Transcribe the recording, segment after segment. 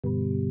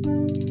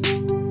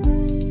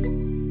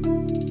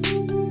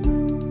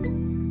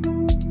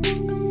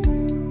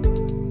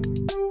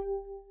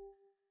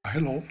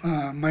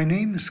My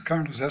name is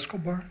Carlos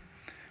Escobar.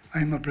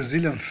 I'm a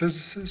Brazilian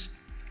physicist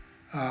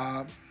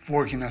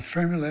working at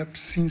Fermilab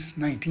since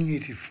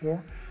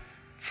 1984,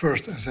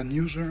 first as an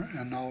user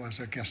and now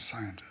as a guest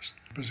scientist.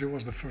 Brazil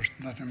was the first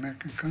Latin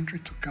American country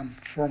to come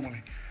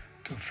formally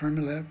to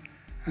Fermilab,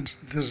 and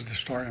this is the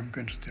story I'm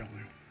going to tell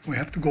you. We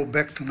have to go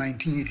back to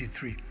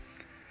 1983,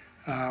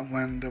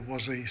 when there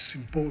was a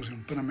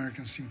symposium,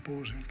 Pan-American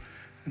Symposium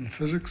in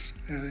physics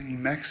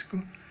in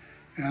Mexico,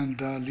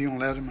 and Leon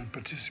Lederman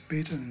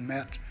participated and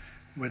met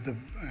with the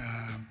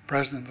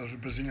president of the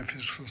Brazilian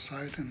Physical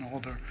Society and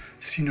other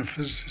senior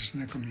physicists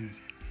in the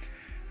community.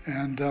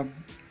 And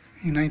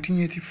in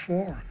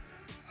 1984,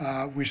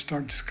 we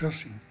started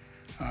discussing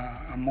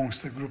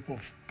amongst a group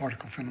of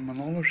particle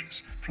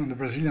phenomenologists from the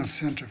Brazilian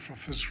Center for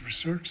Physical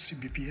Research,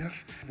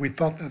 CBPF. We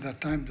thought at that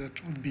time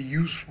that would be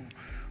useful,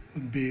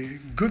 would be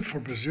good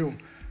for Brazil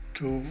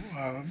to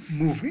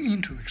move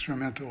into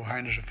experimental high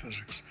energy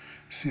physics,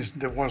 since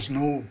there was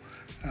no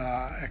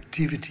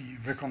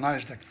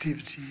recognized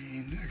activity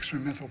in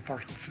experimental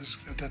particle physics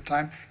at that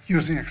time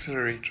using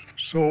accelerators.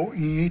 So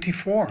in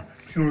 '84,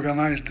 we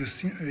organized a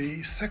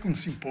second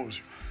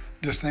symposium,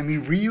 this time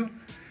in Rio,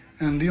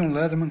 and Leon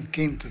Lederman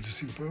came to the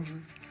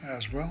symposium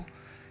as well.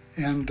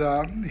 And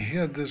he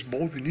had this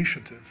bold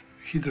initiative.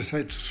 He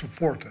decided to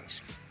support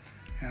us.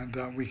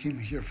 And we came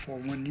here for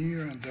 1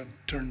 year, and that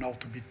turned out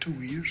to be 2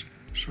 years.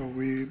 So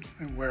we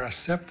were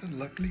accepted,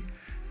 luckily,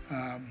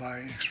 by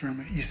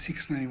experiment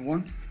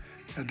E691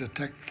 at the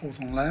Tech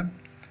Photon Lab,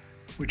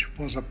 which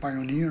was a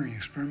pioneering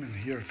experiment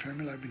here at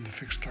Fermilab in the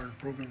fixed target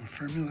program of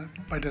Fermilab.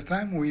 By the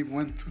time we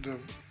went to the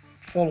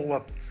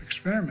follow-up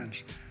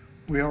experiments,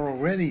 we are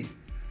already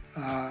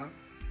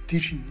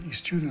teaching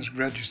students,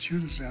 graduate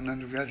students and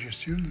undergraduate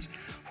students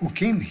who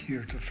came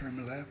here to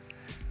Fermilab,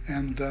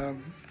 and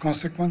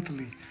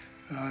consequently,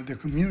 the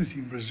community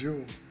in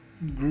Brazil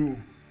grew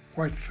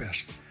quite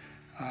fast.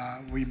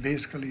 We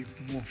basically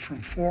moved from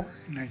 4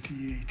 in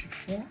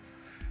 1984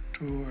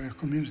 to a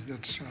community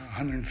that's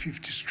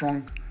 150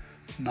 strong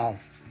now,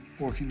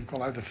 working in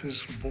collider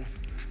physics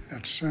both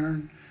at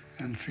CERN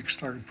and fixed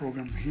target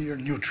program here,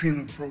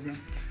 neutrino program.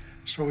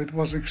 So it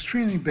was an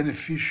extremely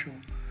beneficial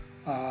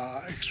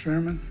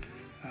experiment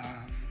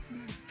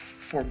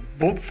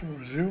both for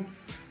Brazil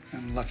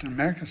and Latin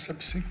America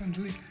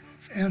subsequently,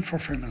 and for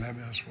Fermilab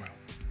as well.